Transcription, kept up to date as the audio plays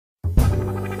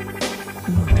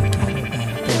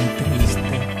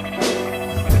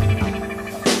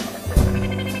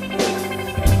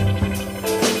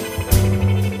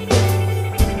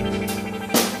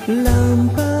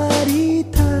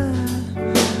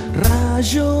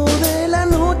rayo de la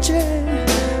noche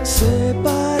se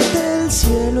parte el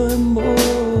cielo en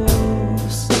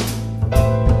vos.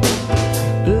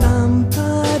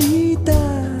 Lamparita,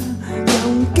 que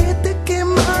aunque te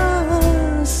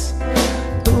quemas,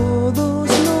 todos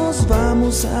nos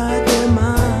vamos a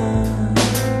quemar.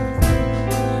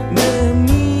 De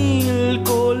mil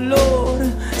color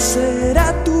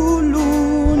será tu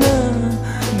luna,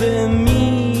 de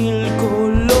mil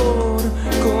color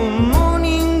como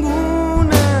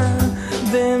ninguna,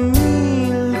 de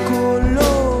mil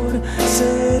color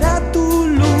será tu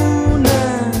luna,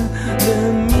 de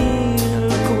mil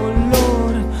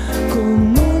color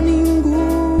como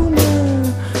ninguna,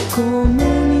 como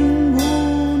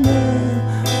ninguna,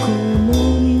 como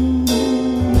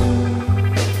ninguna.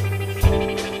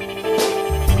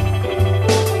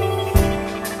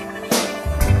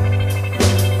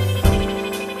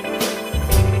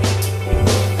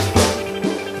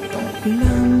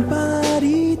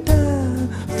 Lamparita,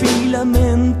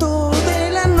 filamento de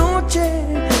la noche,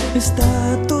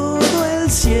 está todo el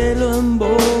cielo en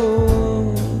vos.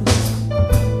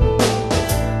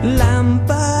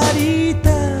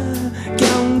 Lamparita, que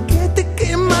aunque te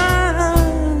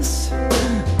quemas,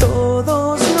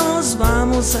 todos nos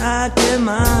vamos a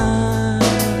quemar.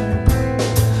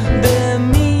 De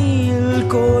mil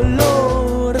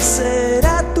color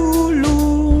será tu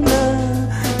luna,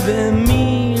 de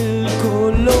mil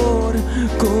color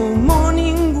como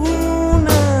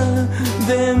ninguna,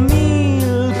 de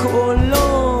mil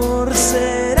color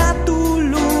será tu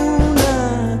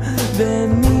luna, de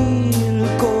mil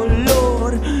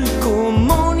color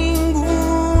como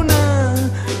ninguna,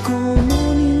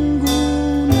 como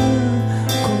ninguna,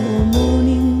 como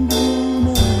ninguna.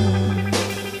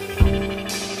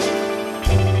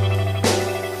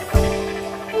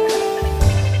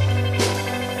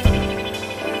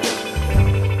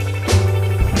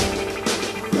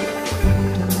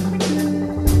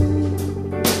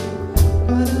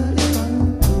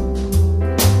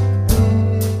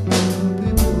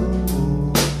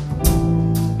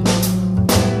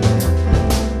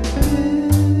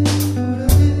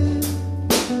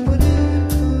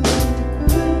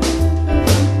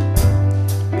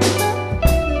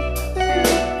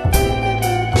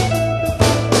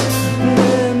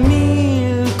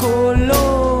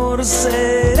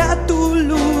 Será tu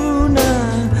luna,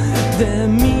 de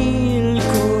mí.